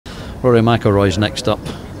Rory McIlroy's next up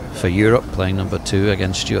for Europe, playing number 2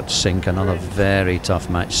 against Stewart Cink. Another very tough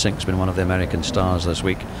match. Cink's been one of the American stars this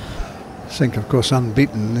week. Cink, of course,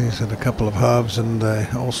 unbeaten. He's had a couple of halves and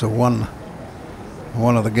also won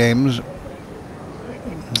one of the games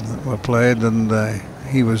that were played, and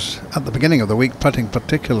he was at the beginning of the week putting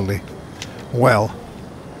particularly well,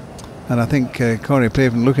 and I think Corey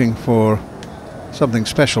Pavin looking for something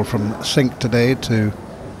special from Cink today to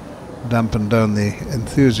dampen down the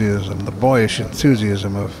enthusiasm, the boyish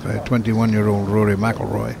enthusiasm of 21-year-old Rory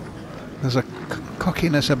McIlroy. There's a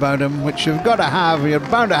cockiness about him which you've got to have, you're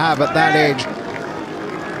bound to have at that age.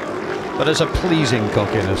 But it's a pleasing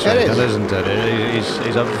cockiness, isn't it?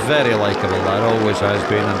 He's a very likeable lad, always has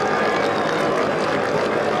been. And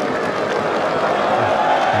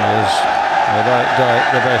he is, without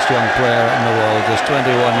doubt, the best young player in the world. Just 21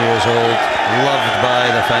 years old, loved by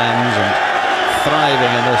the fans and thriving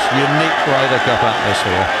in this unique Ryder Cup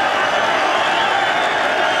atmosphere.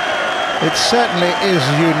 It certainly is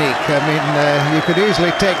unique. I mean, you could easily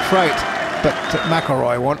take fright, but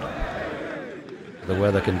McIlroy won't. The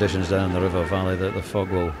weather conditions down in the river valley, the fog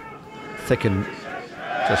will thicken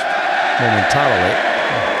just momentarily,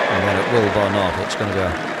 and then it will burn off. It's going to be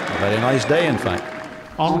a very nice day, in fact.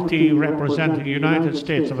 On tee representing the United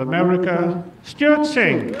States of America, Stewart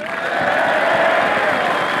Cink.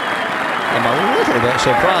 I'm a little bit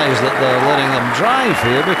surprised that they're letting them drive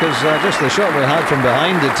here, because just the shot we had from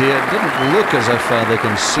behind it here, it didn't look as if they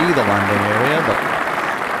can see the landing area, but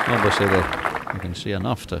obviously they can see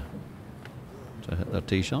enough to hit their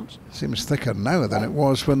tee shots. Seems thicker now than it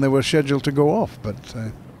was when they were scheduled to go off, but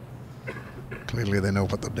clearly they know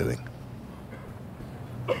what they're doing.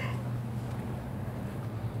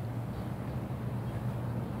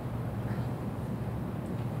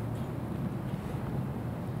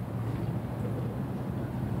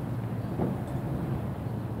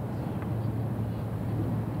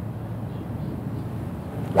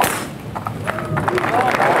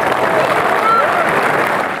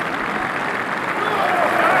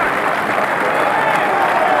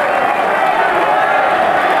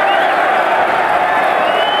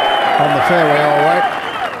 On the fairway, all right.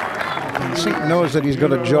 And Cink knows that he's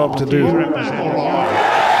got a job to do. Got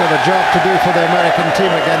a job to do for the American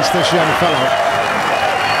team against this young fellow.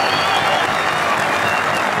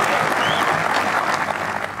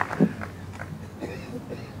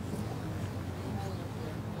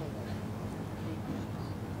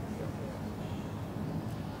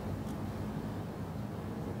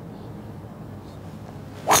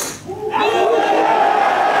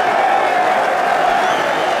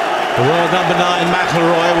 The world number 9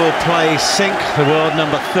 McIlroy will play Cink, the world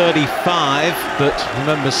number 35, but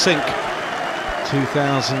remember Cink,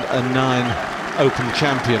 2009 Open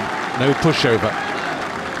champion, no pushover.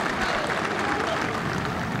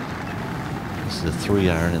 This is a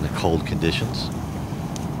 3-iron in the cold conditions.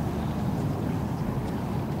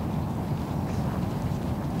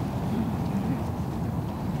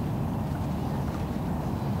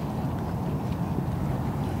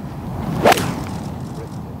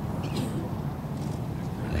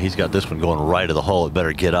 He's got this one going right of the hole. It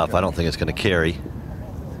better get up. I don't think it's going to carry.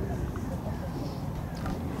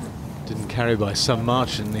 Didn't carry by some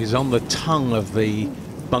margin. He's on the tongue of the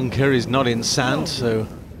bunker. He's not in sand, so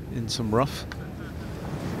in some rough.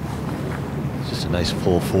 It's just a nice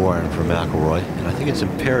full 4-iron for McIlroy, and I think it's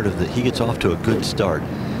imperative that he gets off to a good start.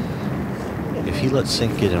 If he lets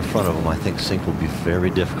Cink get in front of him, I think Cink will be very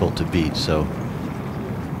difficult to beat. So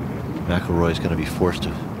McIlroy is going to be forced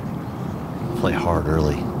to play hard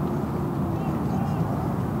early.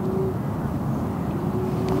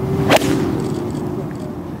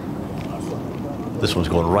 This one's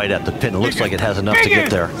going right at the pin. It looks like it has enough to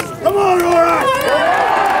get there. Come on, Rory!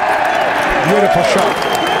 Beautiful shot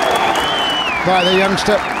by the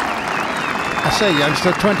youngster. I say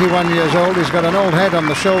youngster, 21 years old. He's got an old head on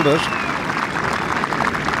the shoulders.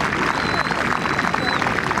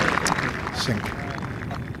 Cink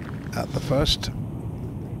at the first.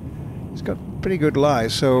 He's got pretty good lie,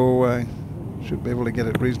 so should be able to get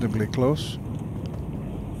it reasonably close.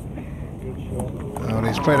 Oh, and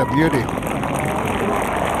he's played a beauty.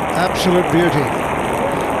 Absolute beauty.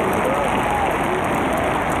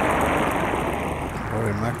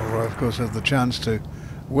 Rory McIlroy, of course, has the chance to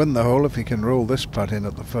win the hole if he can roll this putt in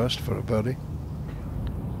at the first for a birdie.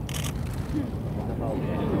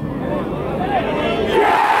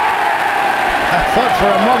 I thought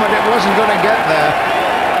for a moment it wasn't going to get there.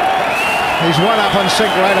 He's one up on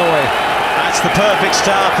Cink right away. That's the perfect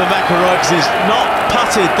start for McIlroy, because he's not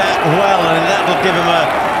putted that well, and that will give him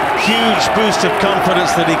a huge boost of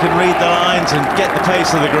confidence that he can read the lines and get the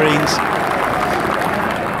pace of the greens.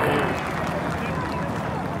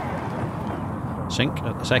 Cink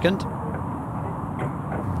at the second.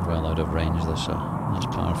 Well out of range this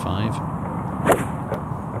par 5.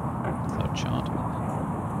 Third shot.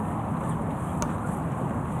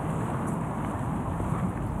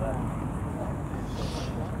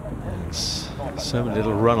 There's so many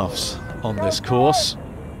little runoffs on this course.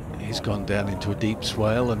 He's gone down into a deep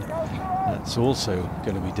swale, and that's also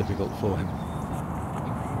going to be difficult for him.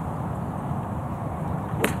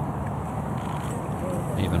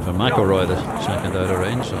 Even for McIlroy, the second out of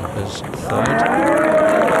range, so his third.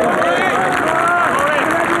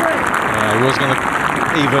 He was going to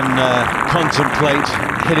even contemplate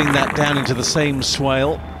hitting that down into the same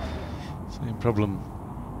swale. Same problem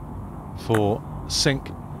for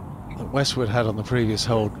Cink that Westwood had on the previous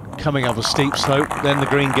hole, coming up a steep slope, then the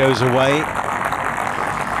green goes away.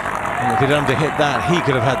 And if he'd underhit that, he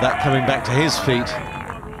could have had that coming back to his feet.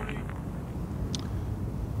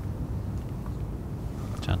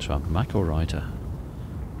 Chance for McIlroy to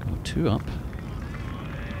go 2 up.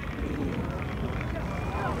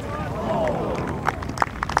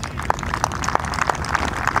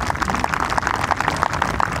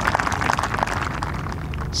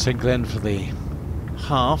 Cink then for the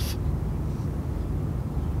half.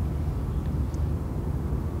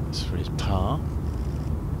 That's for his par.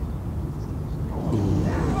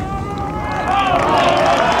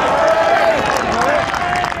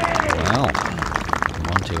 Well,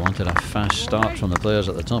 Monty wanted a fast start from the players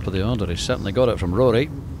at the top of the order. He certainly got it from Rory.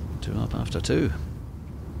 2 up after 2.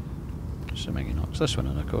 Assuming he knocks this one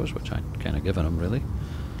in, of course, which I'd kind of given him, really.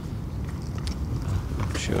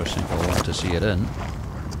 I'm sure Cink will want to see it in.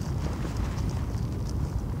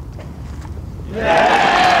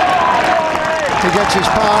 He gets his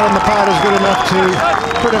par, and the par is good enough to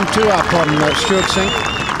put him 2 up on Stewart Cink.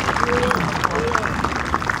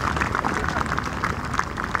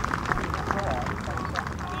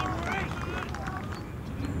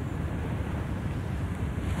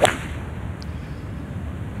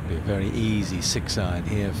 Be a very easy 6-iron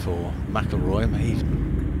here for McIlroy. May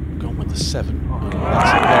even gone with the 7. Oh,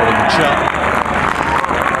 that's a very good shot.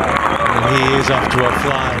 And he is off to a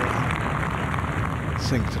fly.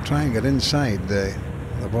 Cink to try and get inside the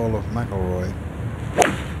ball of McIlroy.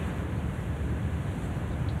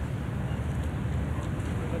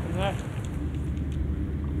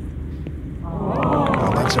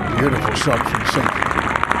 Oh, that's a beautiful shot from Cink.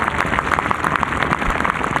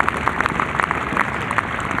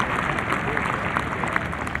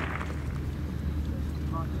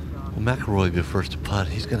 Well, McIlroy be first to putt.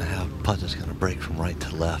 He's going to have a putt that's going to break from right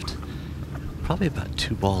to left. Probably about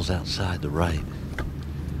 2 balls outside the right.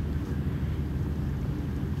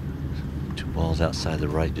 2 balls outside the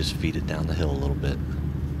right, just feed it down the hill a little bit.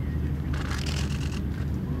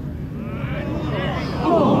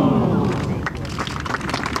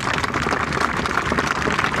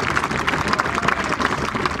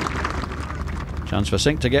 Chance for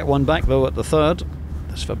Cink to get one back, though, at the third.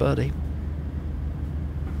 This for birdie.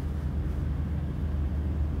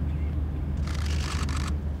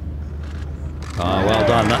 Ah, well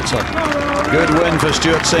done. That's a good win for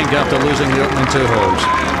Stewart Cink after losing the opening 2 holes.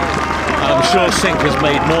 I'm sure Cink has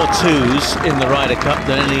made more 2s in the Ryder Cup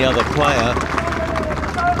than any other player.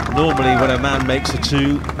 Normally when a man makes a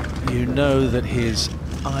 2, you know that his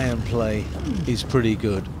iron play is pretty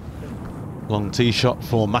good. Long tee shot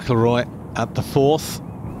for McIlroy at the 4th.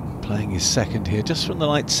 Playing his second here, just from the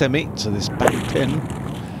light semi to this back pin.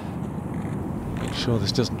 Make sure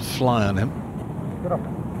this doesn't fly on him.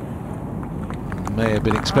 May have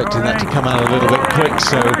been expecting that to come out a little bit quick,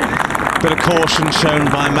 so a bit of caution shown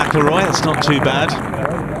by McIlroy. It's not too bad.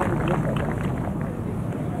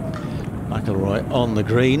 McIlroy on the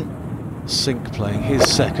green. Cink playing his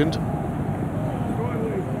second.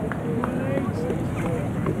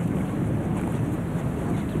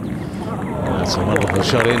 That's a wonderful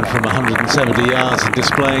shot in from 170 yards and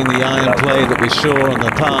displaying the iron play that we saw on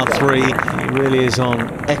the par 3. He really is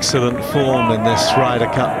on excellent form in this Ryder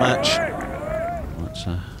Cup match. Let's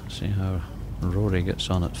see how Rory gets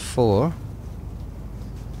on at 4.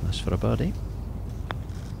 That's for a birdie.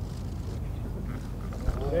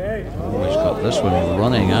 Oh, he's got this one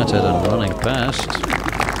running at it and running past.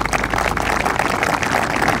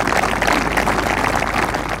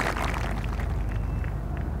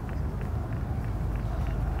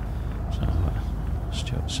 So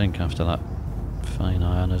Stewart Cink after that fine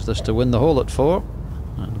iron. Is this to win the hole at 4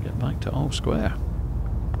 and get back to all square?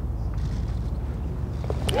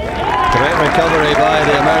 Great recovery by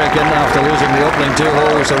the American after losing the opening 2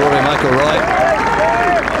 holes to Rory McIlroy.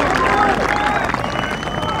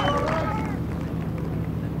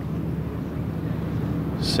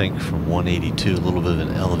 Cink from 182, a little bit of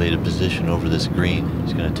an elevated position over this green.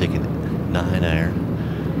 He's going to take an 9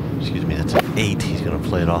 iron. Excuse me, that's an 8. He's going to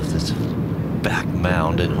play it off this back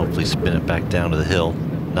mound and hopefully spin it back down to the hill.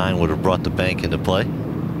 9 would have brought the bank into play.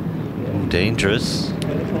 Ooh, dangerous.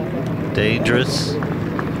 Dangerous.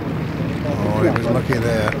 Oh, he was lucky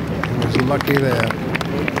there. He was lucky there.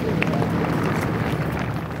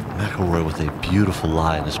 McIlroy with a beautiful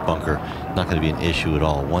lie in this bunker. Not going to be an issue at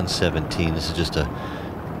all. 117. This is just a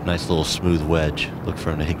nice little smooth wedge. Look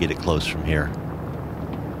for him to get it close from here.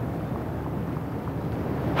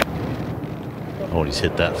 Oh, he's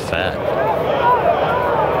hit that fat.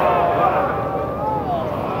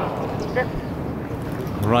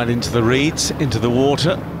 Right into the reeds, into the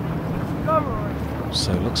water.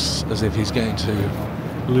 So it looks as if he's going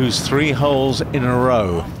to lose 3 holes in a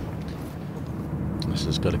row. This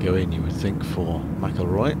has got to go in, you would think, for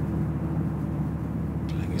McIlroy.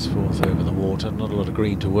 Playing his 4th over the water, not a lot of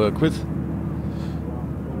green to work with.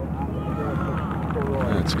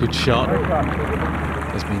 That's a good shot.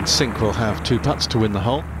 This means Cink will have 2 putts to win the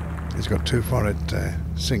hole. He's got 2 for it,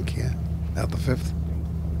 Cink here, at the 5th.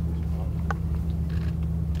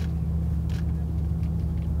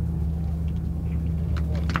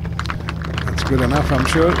 That's good enough, I'm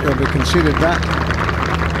sure. He'll be conceded that.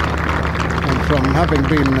 And from having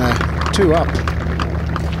been 2 up,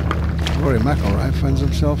 Rory McIlroy finds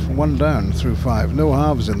himself 1 down through 5. No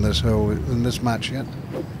halves in this hole, in this match yet.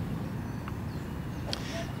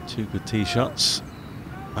 2 good tee shots.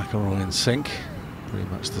 McIlroy and Cink, pretty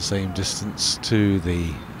much the same distance to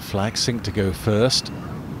the flag. Cink to go first.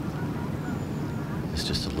 It's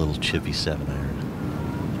just a little chippy 7 iron.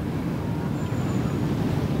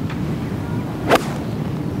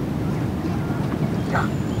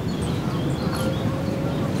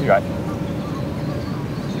 You got it.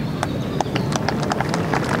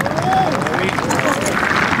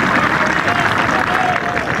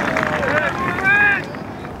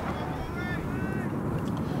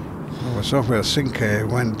 So where Cink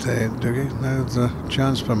went, Dougie. Now the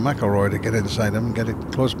chance for McIlroy to get inside him, get it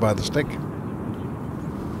close by the stick.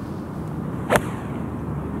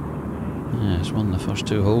 Yeah, he's won the first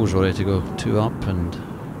 2 holes, ready to go 2 up, and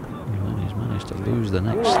well, he's managed to lose the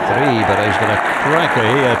next 3, but he's got a cracker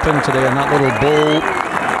here, pinned today in that little bowl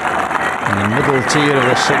in the middle tier of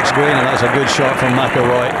the 6th green, and that's a good shot from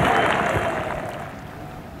McIlroy.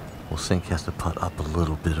 Well, Cink has to putt up a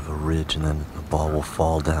little bit of a ridge, and then the ball will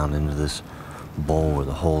fall down into this bowl where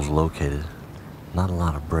the hole's located. Not a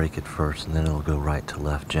lot of break at first, and then it'll go right to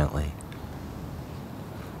left gently.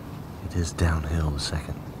 It is downhill the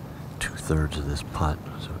second 2/3 of this putt,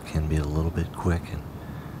 so it can be a little bit quick, and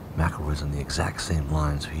McIlroy's on the exact same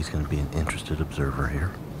line, so he's going to be an interested observer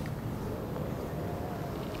here.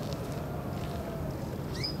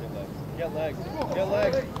 Get legs. Get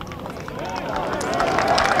legs.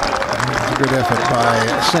 Good effort by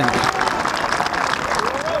Cink.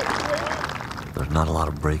 There's not a lot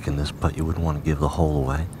of break in this, but you wouldn't want to give the hole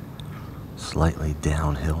away. Slightly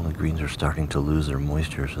downhill, and the greens are starting to lose their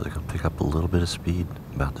moisture, so they're going to pick up a little bit of speed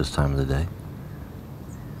about this time of the day.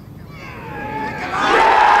 He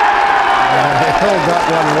held that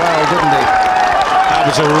one well, didn't he? That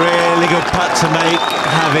was a really good putt to make,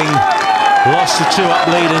 having lost the 2-up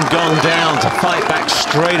lead and gone down, to fight back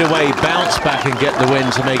straight away, bounce back and get the win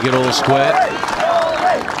to make it all square.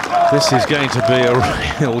 This is going to be a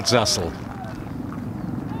real tussle.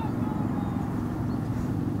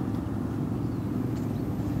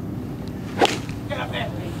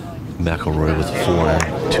 McIlroy with a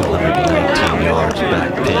 4-iron, 219 yards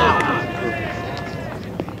back pin.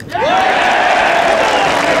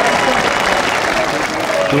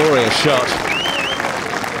 Glorious shot.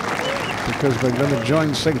 Because we're going to join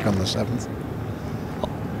Cink on the 7th.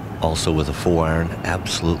 Also with a 4-iron,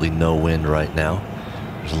 absolutely no wind right now.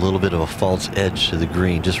 There's a little bit of a false edge to the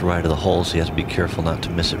green, just right of the hole, so you have to be careful not to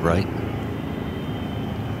miss it right.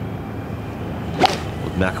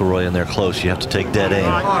 With McIlroy in there close, you have to take dead aim.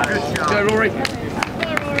 Go, Rory.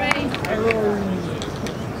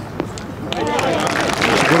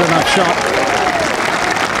 Good enough shot.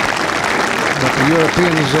 But the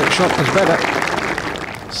Europeans' shot was better.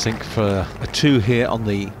 Cink for a 2 here on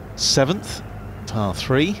the 7th, par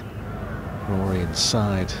 3. Rory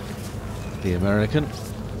inside the American.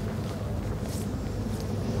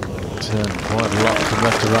 Turn quite a lot from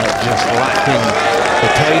left to right, just lacking the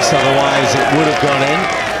pace, otherwise it would have gone in.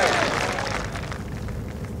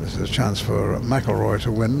 This is a chance for McIlroy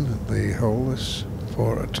to win the hole. This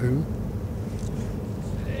 4-2.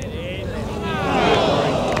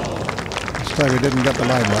 This time he didn't get the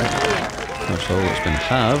limelight. That's all it's going to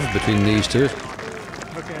have between these two.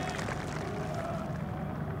 Okay.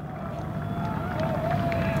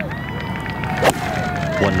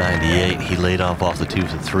 198. He laid off the 2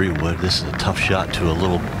 for 3 wood. This is a tough shot to a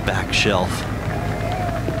little back shelf.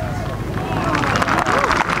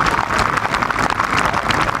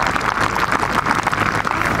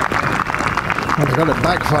 Well, they got it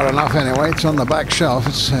back far enough anyway. It's on the back shelf.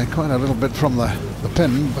 It's quite a little bit from the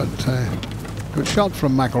pin, but good shot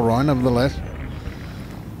from McIlroy nevertheless.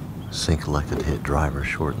 Cink elected to hit driver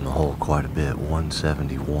short in the hole quite a bit.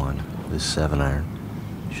 171. This 7-iron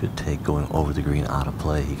should take going over the green out of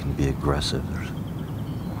play. He can be aggressive. There's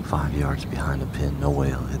 5 yards behind the pin. No way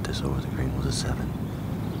he'll hit this over the green with a 7.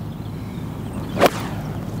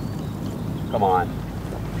 Come on.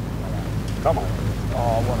 Come on.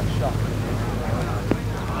 Oh, what a shot.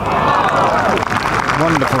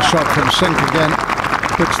 Wonderful shot from Cink again.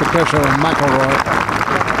 Puts the pressure on McIlroy.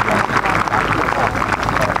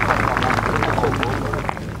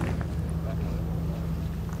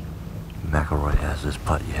 McIlroy has this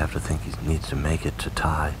putt. You have to think he needs to make it to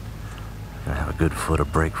tie. Gonna have a good foot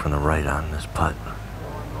of break from the right on this putt.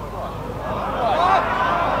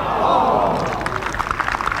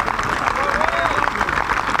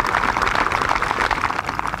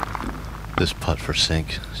 This putt for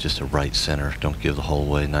Cink is just a right center. Don't give the hole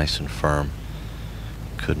away. Nice and firm.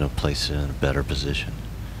 Couldn't have placed it in a better position.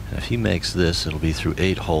 And if he makes this, it'll be through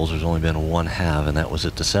 8 holes. There's only been 1 halve, and that was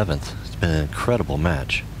at the 7th. It's been an incredible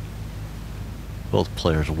match. Both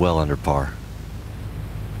players well under par.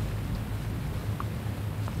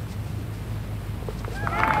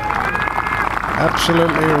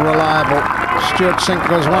 Absolutely reliable. Stewart Cink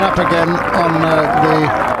goes one up again on the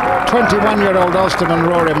 21-year-old Ulsterman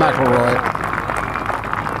Rory McIlroy.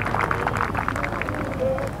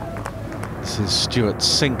 This is Stewart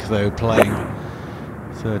Cink, though, playing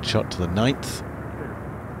third shot to the 9th.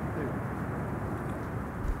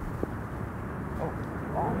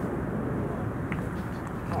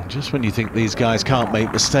 Just when you think these guys can't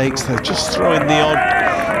make mistakes, they just throw in the odd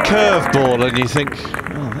curveball, and you think,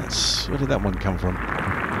 oh, where did that one come from?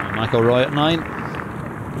 McIlroy at 9.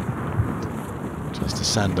 Just a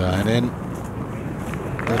sand iron in.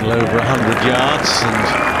 A little over 100 yards, and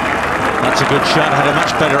that's a good shot. Had a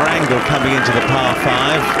much better angle coming into the par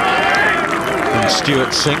 5 than Stewart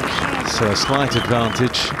Cink, so a slight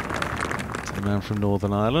advantage to the man from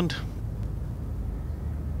Northern Ireland.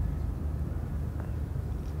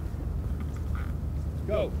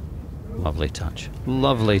 Lovely touch.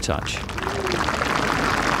 Lovely touch.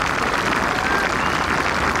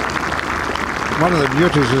 One of the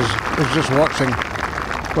beauties is just watching,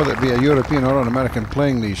 whether it be a European or an American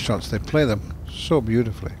playing these shots. They play them so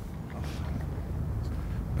beautifully.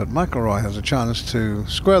 But McIlroy has a chance to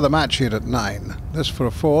square the match here at 9. This for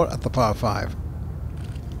a 4 at the par 5.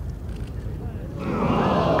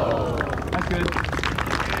 That's good.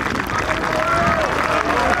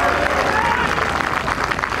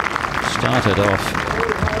 Started off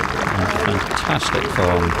in fantastic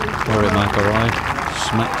form. Rory McIlroy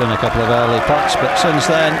smacked in a couple of early putts, but since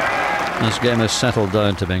then this game has settled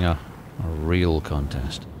down to being a real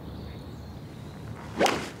contest.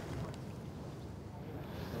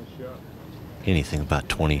 Anything about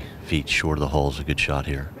 20 feet short of the hole is a good shot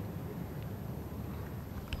here.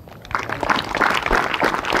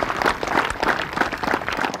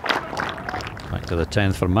 Back to the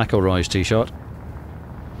 10th for McIlroy's tee shot.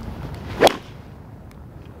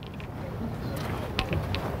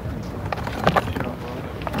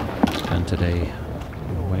 And today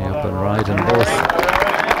way up and right in both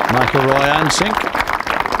McIlroy and Cink.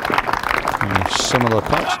 Very similar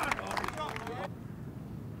putts.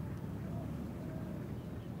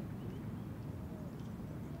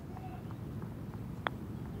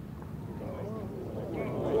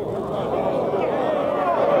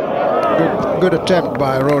 Good attempt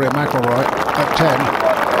by Rory McIlroy at 10.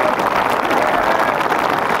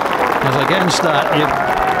 As against that, you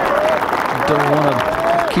don't want to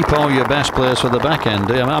keep all your best players for the back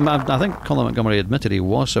end. I think Colin Montgomery admitted he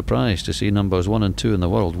was surprised to see numbers 1 and 2 in the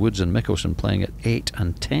world, Woods and Mickelson, playing at 8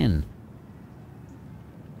 and 10.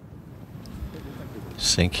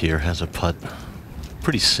 Cink here has a putt,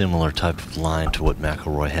 pretty similar type of line to what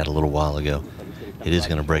McIlroy had a little while ago. It is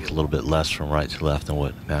going to break a little bit less from right to left than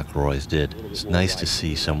what McIlroy's did. It's nice to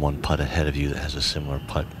see someone putt ahead of you that has a similar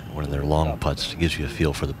putt. One of their long putts gives you a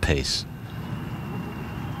feel for the pace.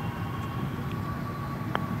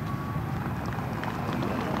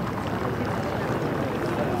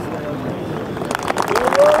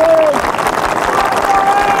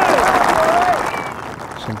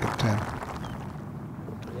 Cink at 10.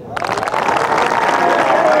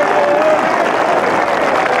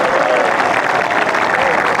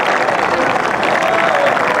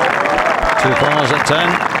 Two pars at 10.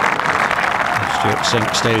 Stewart Cink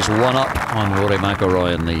stays 1 up on Rory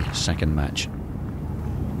McIlroy in the second match.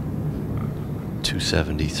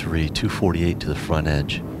 273, 248 to the front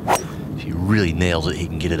edge. If he really nails it, he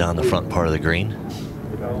can get it on the front part of the green.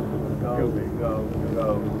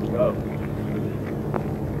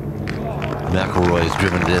 McIlroy has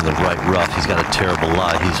driven it in the right rough. He's got a terrible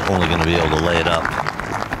lie. He's only going to be able to lay it up.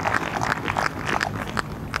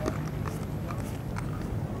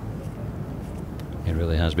 He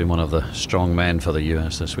really has been one of the strong men for the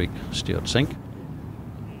US this week, Stewart Cink.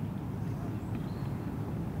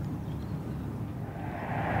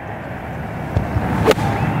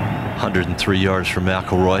 .103 yards for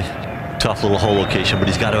McIlroy. Tough little hole location, but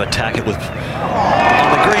he's got to attack it with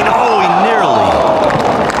on the green. Oh, he nearly.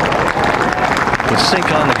 With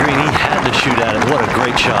Cink on the green, he had to shoot at it. What a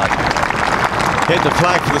great shot. Hit the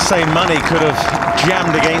flag for the same money. Could have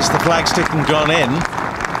jammed against the flagstick and gone in.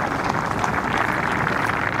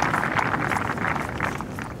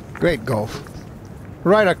 Great golf.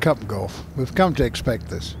 Ryder Cup golf. We've come to expect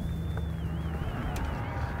this.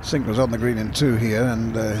 Cink was on the green in 2 here,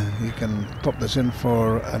 and he can pop this in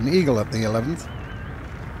for an eagle at the 11th.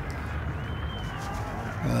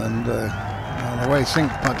 And the way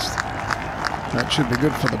Cink puts, that should be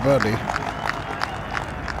good for the birdie.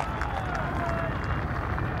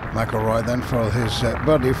 McIlroy then for his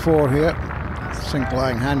birdie 4 here. Cink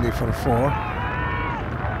lying handy for a 4.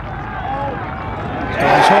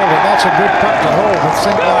 He's hold it. That's a good putt to hold with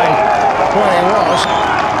Cink lying where he was.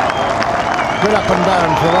 Good up and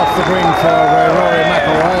down for off the green for Rory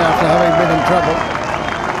McIlroy after having been in trouble.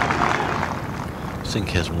 Cink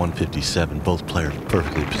has 157. Both players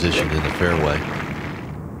perfectly positioned in the fairway.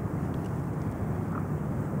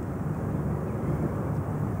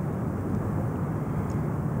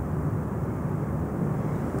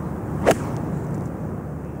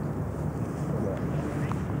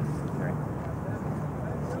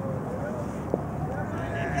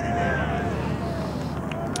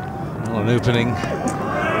 An opening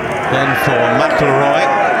then for McIlroy.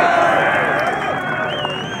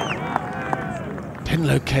 Pin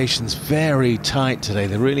locations very tight today.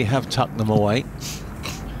 They really have tucked them away.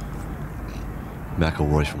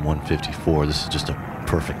 McIlroy from 154. This is just a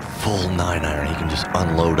perfect full 9-iron. He can just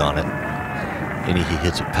unload on it. Any he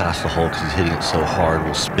hits it past the hole because he's hitting it so hard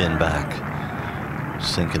will spin back.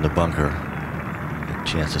 Cink in the bunker. A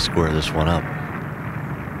chance to square this one up.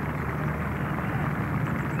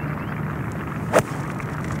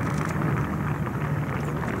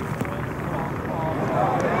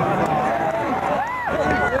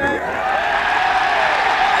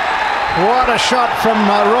 What a shot from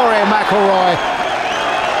Rory McIlroy.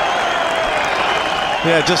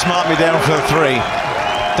 Yeah, just mark me down for a 3.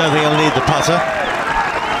 Don't think I'll need the putter.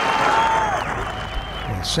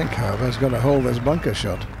 Well, Cink, however, has got to hold this bunker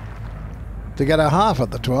shot to get a half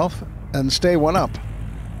at the 12th and stay 1 up.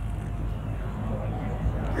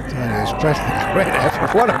 It's great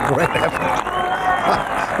effort. What a great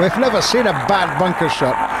effort. We've never seen a bad bunker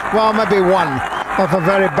shot. Well, maybe one of a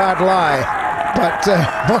very bad lie. But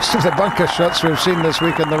most of the bunker shots we've seen this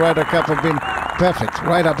week in the Ryder Cup have been perfect,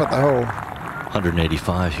 right up at the hole.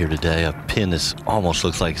 185 here today. A pin that almost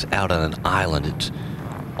looks like it's out on an island. It's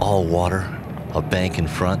all water, a bank in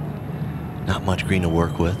front. Not much green to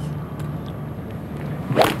work with.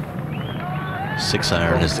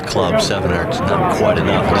 6-iron is the club. 7-iron is not quite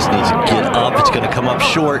enough. He just needs to get up. It's going to come up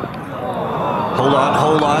short. Hold on,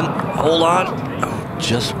 hold on, hold on.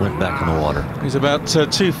 Just went back in the water. He's about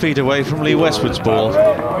 2 feet away from Lee Westwood's ball.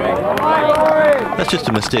 That's just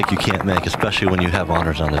a mistake you can't make, especially when you have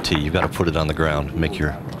honors on the tee. You've got to put it on the ground, make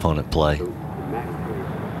your opponent play. He's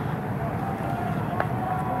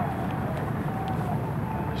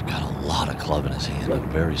got a lot of club in his hand. I'm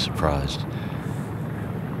very surprised.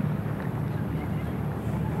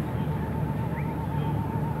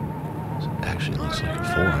 It actually looks like a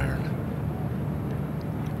 4-iron.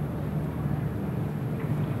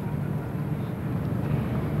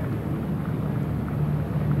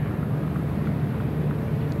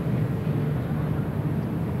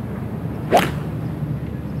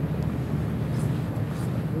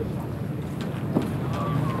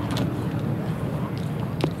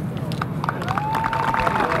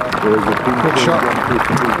 Good shot with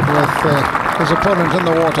his opponent in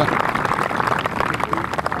the water.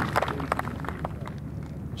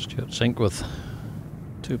 Stewart Cink with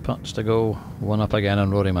 2 putts to go, 1 up again on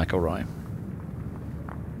Rory McIlroy.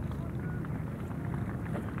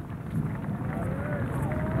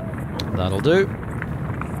 That'll do.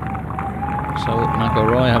 So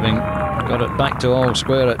McIlroy, having got it back to all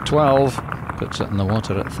square at 12, puts it in the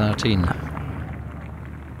water at 13.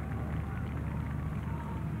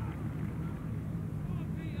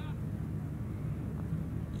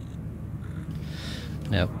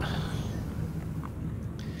 Yep.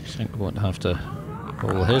 Cink won't have to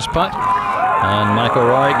hold his putt. And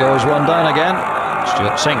McIlroy goes one down again.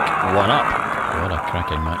 Stewart Cink, one up. What a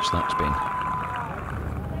cracking match that's been.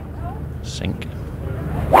 Cink.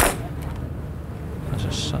 This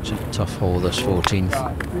is such a tough hole, this 14th.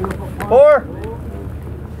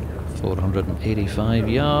 485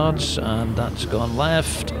 yards, and that's gone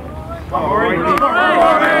left. Rory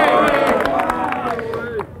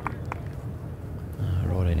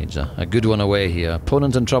needs a good one away here.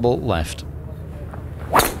 Opponent in trouble, left.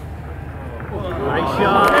 Nice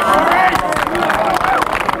shot.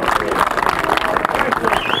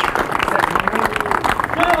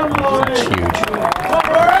 That's huge.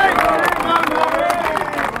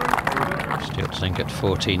 Stewart Cink at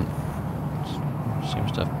 14.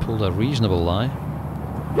 Seems to have pulled a reasonable lie.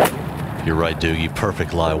 You're right, Doogie.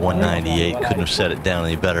 Perfect lie. 198. Couldn't have set it down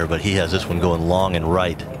any better, but he has this one going long and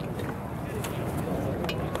right.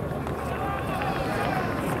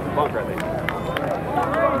 Bunk right there.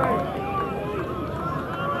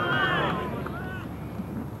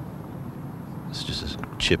 It's just a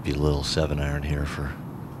chippy little 7-iron here for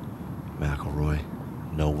McIlroy.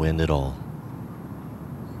 No wind at all.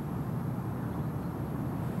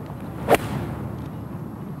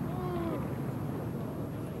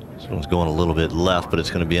 This one's going a little bit left, but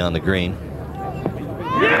it's going to be on the green. Oh,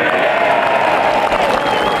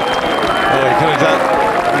 he could have done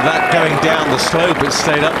that going down the slope. It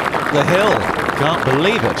stayed up the hill. Can't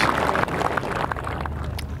believe it.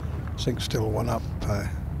 Cink still one up.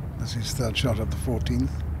 That's his third shot at the 14th.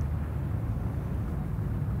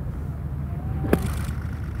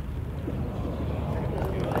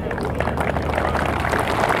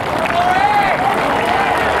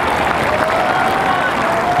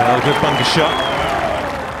 Good bunker shot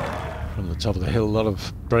from the top of the hill. A lot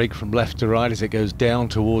of break from left to right as it goes down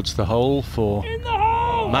towards the hole for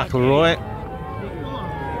McIlroy.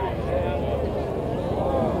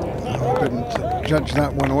 I couldn't judge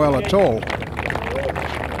that one well at all.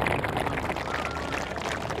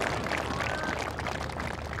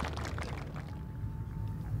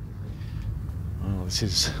 Well, this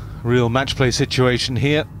is a real match play situation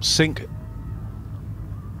here. Cink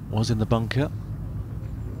was in the bunker.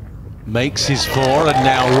 Makes his 4, and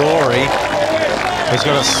now Rory has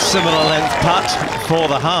got a similar length putt for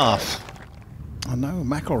the half. I know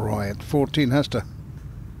McIlroy at 14 has to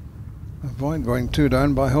avoid going 2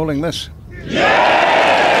 down by holding this. Yeah!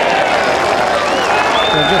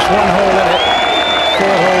 There's just one hole in it, 4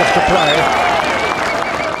 holes to play.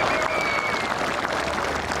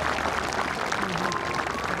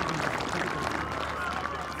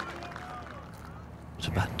 It's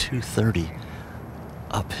about 230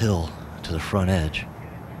 uphill to the front edge.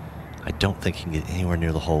 I don't think he can get anywhere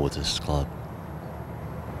near the hole with this club.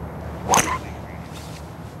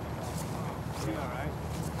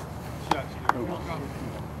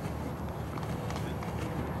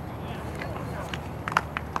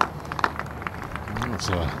 It's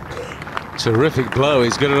a terrific blow.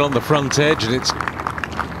 He's got it on the front edge, and it's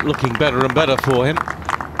looking better and better for him.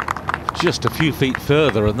 Just a few feet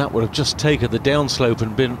further, and that would have just taken the downslope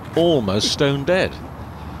and been almost stone dead.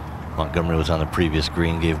 Montgomery was on the previous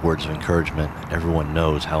green, gave words of encouragement. Everyone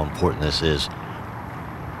knows how important this is.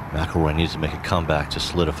 McIlroy needs to make a comeback to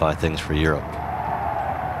solidify things for Europe.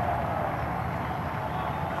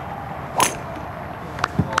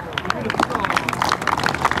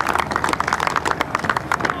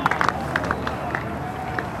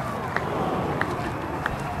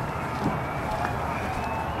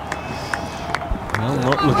 Well,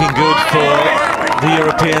 not looking good for the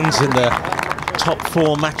Europeans in the top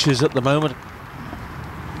 4 matches at the moment.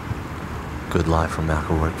 Good lie from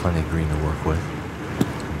McIlroy, plenty of green to work with.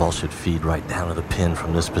 The ball should feed right down to the pin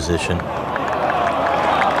from this position. Played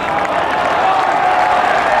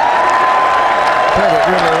it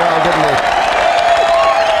really well, didn't he?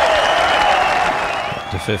 Up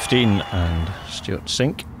to 15, and Stewart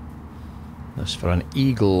Cink. This for an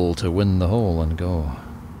eagle to win the hole and go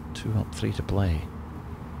 2 up, 3 to play.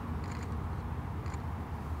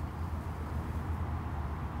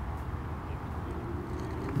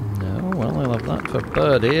 Well, they'll have that for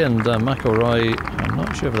birdie, and McIlroy, I'm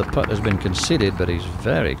not sure if the putt has been conceded, but he's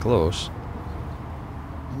very close.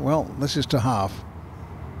 Well, this is to half.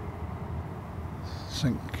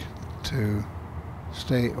 Cink to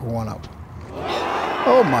stay 1 up.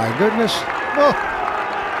 Oh my goodness. Oh,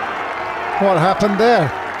 what happened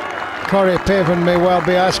there? Corey Pavin may well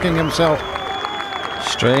be asking himself.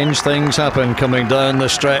 Strange things happen coming down the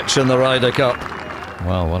stretch in the Ryder Cup.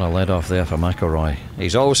 Well, what a lead-off there for McIlroy.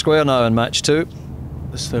 He's all square now in match 2.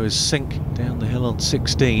 This, though, is Cink down the hill on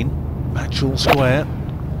 16. Match all square.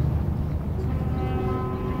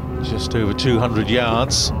 just over 200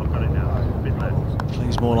 yards.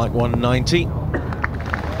 Plays more like 190.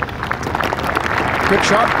 Good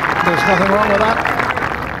shot. There's nothing wrong with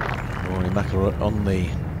that. Rory McIlroy on the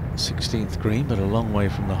 16th green, but a long way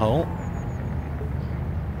from the hole.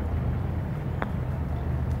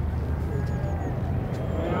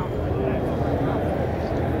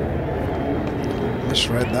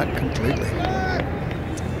 Misread that completely.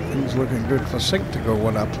 Things looking good for Cink to go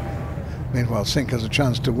one up. Meanwhile, Cink has a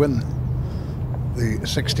chance to win the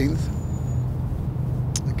 16th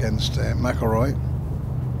against McIlroy.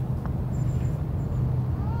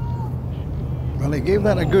 Well, he gave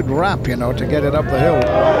that a good wrap, you know, to get it up the hill.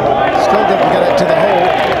 Still didn't get it to the hole.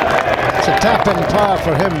 It's a tap-in par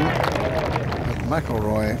for him. But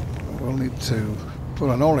McIlroy will need to put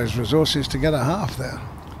on all his resources to get a half there.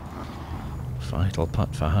 Vital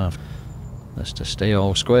putt for half. That's to stay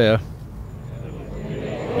all square.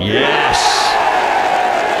 Yes!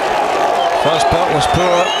 First putt was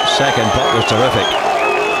poor, second putt was terrific.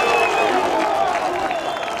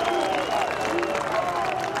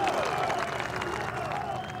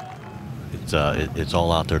 It's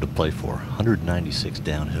all out there to play for. 196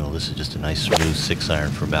 downhill. This is just a nice smooth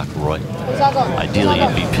 6-iron for McIlroy. Ideally,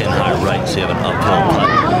 you'd be pin high right, so you have an uphill putt.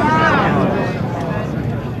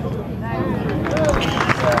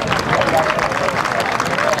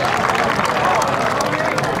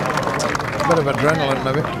 Bit of adrenaline,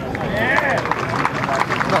 maybe.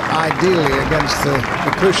 Not ideally against the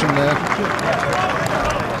cushion there.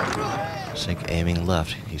 Cink aiming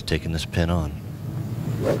left. He's taking this pin on.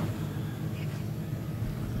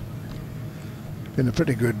 Been a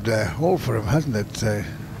pretty good hole for him, hasn't it?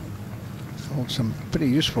 Some pretty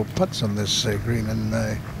useful putts on this green in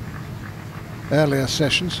earlier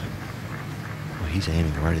sessions. Well, he's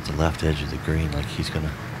aiming right at the left edge of the green, like he's going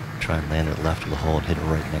to try and land it left of the hole and hit it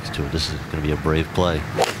right next to it. This is going to be a brave play.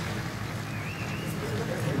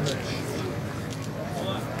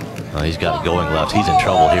 Oh, he's got it going left. He's in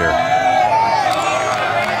trouble here.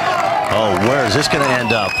 Oh, where is this going to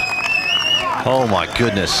end up? Oh my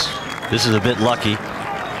goodness. This is a bit lucky.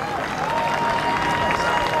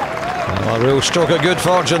 Well, a real stroke of good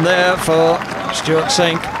fortune there for Stewart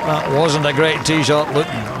Cink. That wasn't a great tee shot.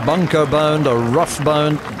 Looked bunker bound or rough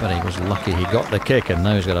bound, but he was lucky he got the kick, and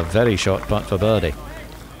now he's got a very short putt for birdie.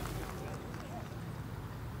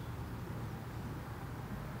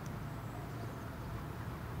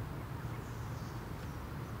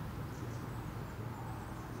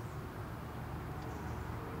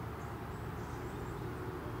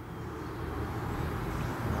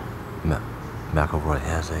 McIlroy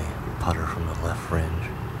has a putter from the left fringe.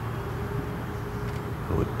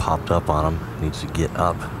 It popped up on him. Needs to get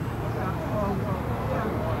up.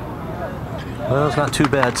 Well, it's not too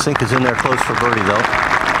bad. Cink is in there close for birdie, though.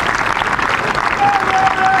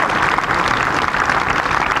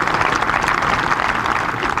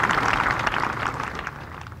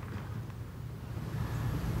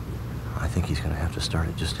 I think he's going to have to start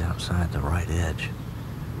it just outside the right edge.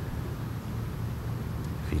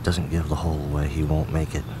 If he doesn't give the hole away, he won't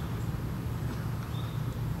make it.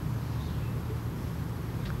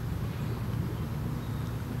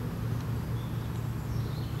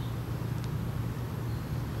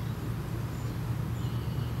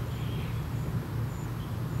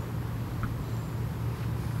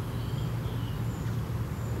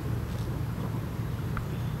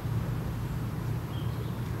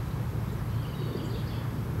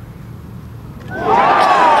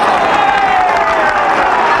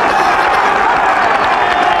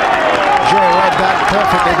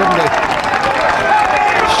 Perfectly, didn't he?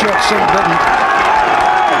 Stewart Cink didn't.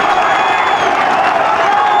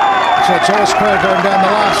 So it's all square going down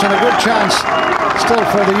the last, and a good chance still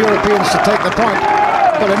for the Europeans to take the point,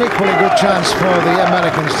 but an equally good chance for the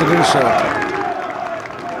Americans to do so.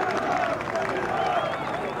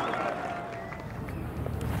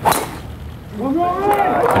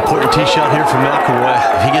 Important tee shot here from McIlroy.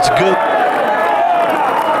 If he gets good.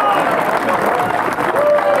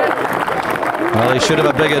 Well, he should have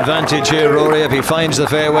a big advantage here, Rory, if he finds the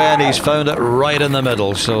fairway, and he's found it right in the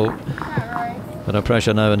middle. So, bit of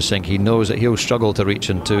pressure now on Cink. He knows that he'll struggle to reach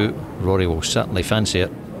into. Rory will certainly fancy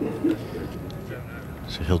it.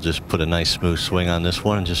 So he'll just put a nice smooth swing on this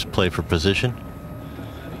one and just play for position.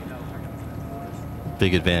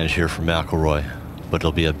 Big advantage here for McIlroy, but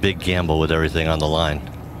it'll be a big gamble with everything on the line.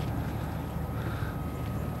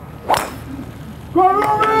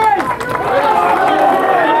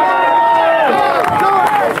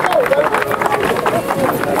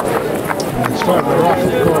 Starting the rough,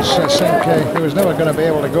 of course, Cink, he was never going to be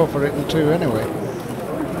able to go for it in two anyway.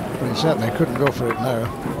 But he certainly couldn't go for it now.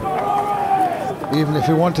 even if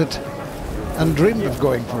he wanted and dreamed of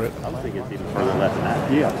going for it. I think it's even further left than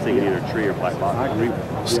that. Yeah, I was thinking either tree or black box. I agree.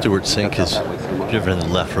 Stewart Cink has driven in the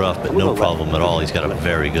left rough, but no problem at all. He's got a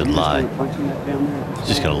very good lie. He's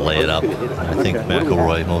just going to lay it up. I think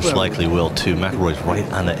McIlroy most likely will too. McIlroy's right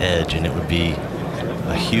on the edge, and it would be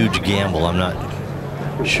a huge gamble. I'm not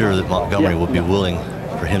sure that Montgomery would be willing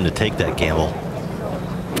for him to take that gamble.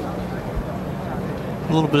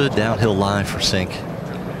 A little bit of downhill lie for Cink.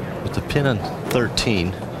 With the pin on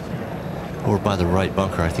 13 over by the right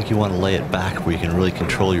bunker, I think you want to lay it back where you can really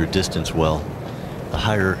control your distance well.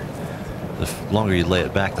 The longer you lay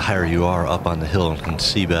it back, the higher you are up on the hill and can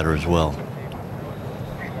see better as well.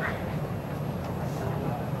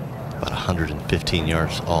 About 115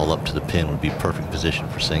 yards all up to the pin would be perfect position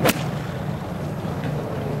for Cink.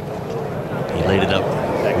 He laid it up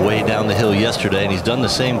way down the hill yesterday, and he's done the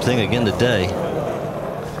same thing again today.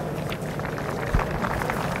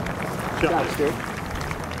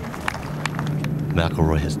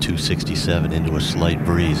 McIlroy has 267 into a slight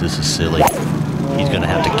breeze. This is silly. He's going to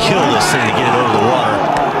have to kill this thing to get it over the water.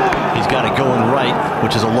 He's got it going right,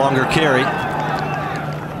 which is a longer carry.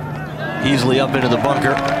 Easily up into the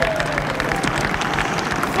bunker.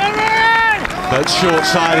 But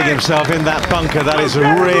short-siding himself in that bunker. That is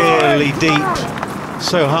really deep.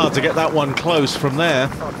 So hard to get that one close from there.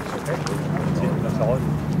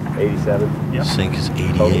 87. Cink is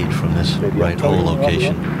 88 from this right hole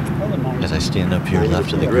location. As I stand up here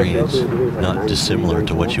left of the green, it's not dissimilar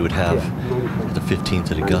to what you would have at the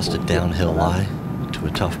 15th at Augusta, downhill lie to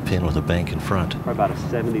a tough pin with a bank in front. Probably about a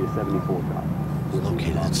 70 to 74 shot.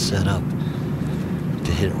 Located and set up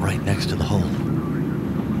to hit it right next to the hole.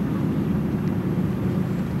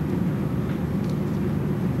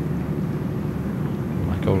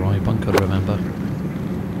 McIlroy bunker, remember.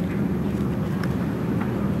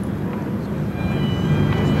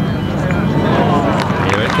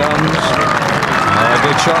 Here it comes. Oh,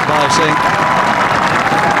 good shot by Cink.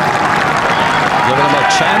 Giving him a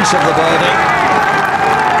chance of the birdie.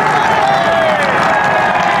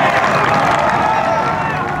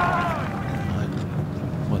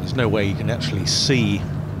 Well, there's no way you can actually see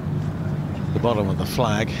the bottom of the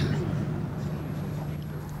flag.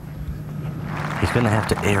 He's going to have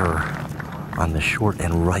to err on the short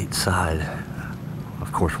and right side.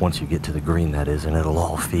 Of course, once you get to the green, that is, and it'll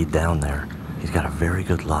all feed down there. He's got a very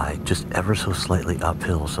good lie, just ever so slightly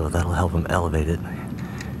uphill, so that'll help him elevate it.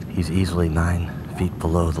 He's easily 9 feet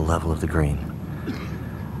below the level of the green.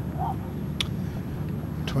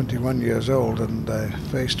 21 years old and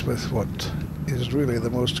faced with what is really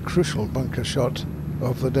the most crucial bunker shot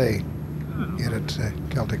of the day here at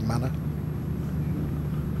Celtic Manor.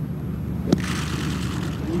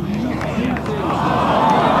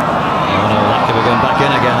 Oh no, that could be going back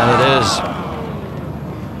in again, and it is.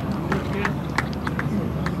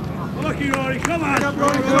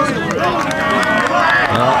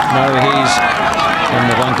 Well, now he's in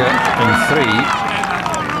the bunker in 3.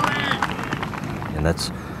 And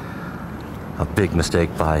that's a big mistake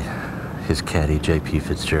by his caddy, J.P.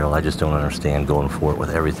 Fitzgerald. I just don't understand going for it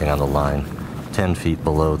with everything on the line. 10 feet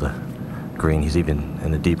below the green. He's even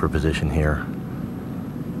in a deeper position here.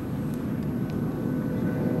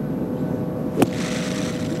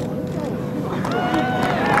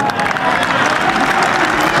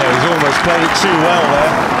 Played it too well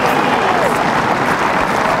there.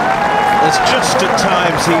 There's just at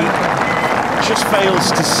times he just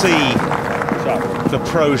fails to see the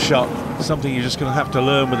pro shot, something you're just going to have to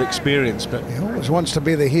learn with experience. But he always wants to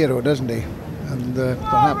be the hero, doesn't he? And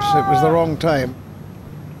perhaps it was the wrong time.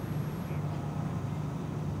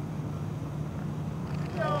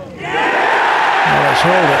 Oh, let's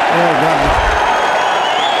hold it. Well done.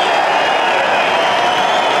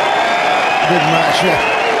 Good match,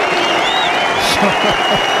 yeah.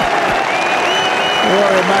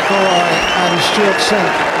 Rory McIlroy and Stewart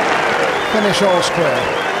Cink finish all square.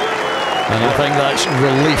 And I think that's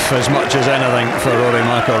relief as much as anything for Rory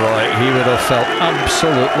McIlroy. He would have felt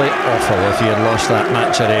absolutely awful if he had lost that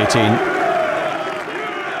match at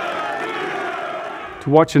 18. To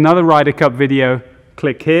watch another Ryder Cup video,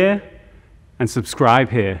 click here and subscribe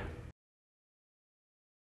here.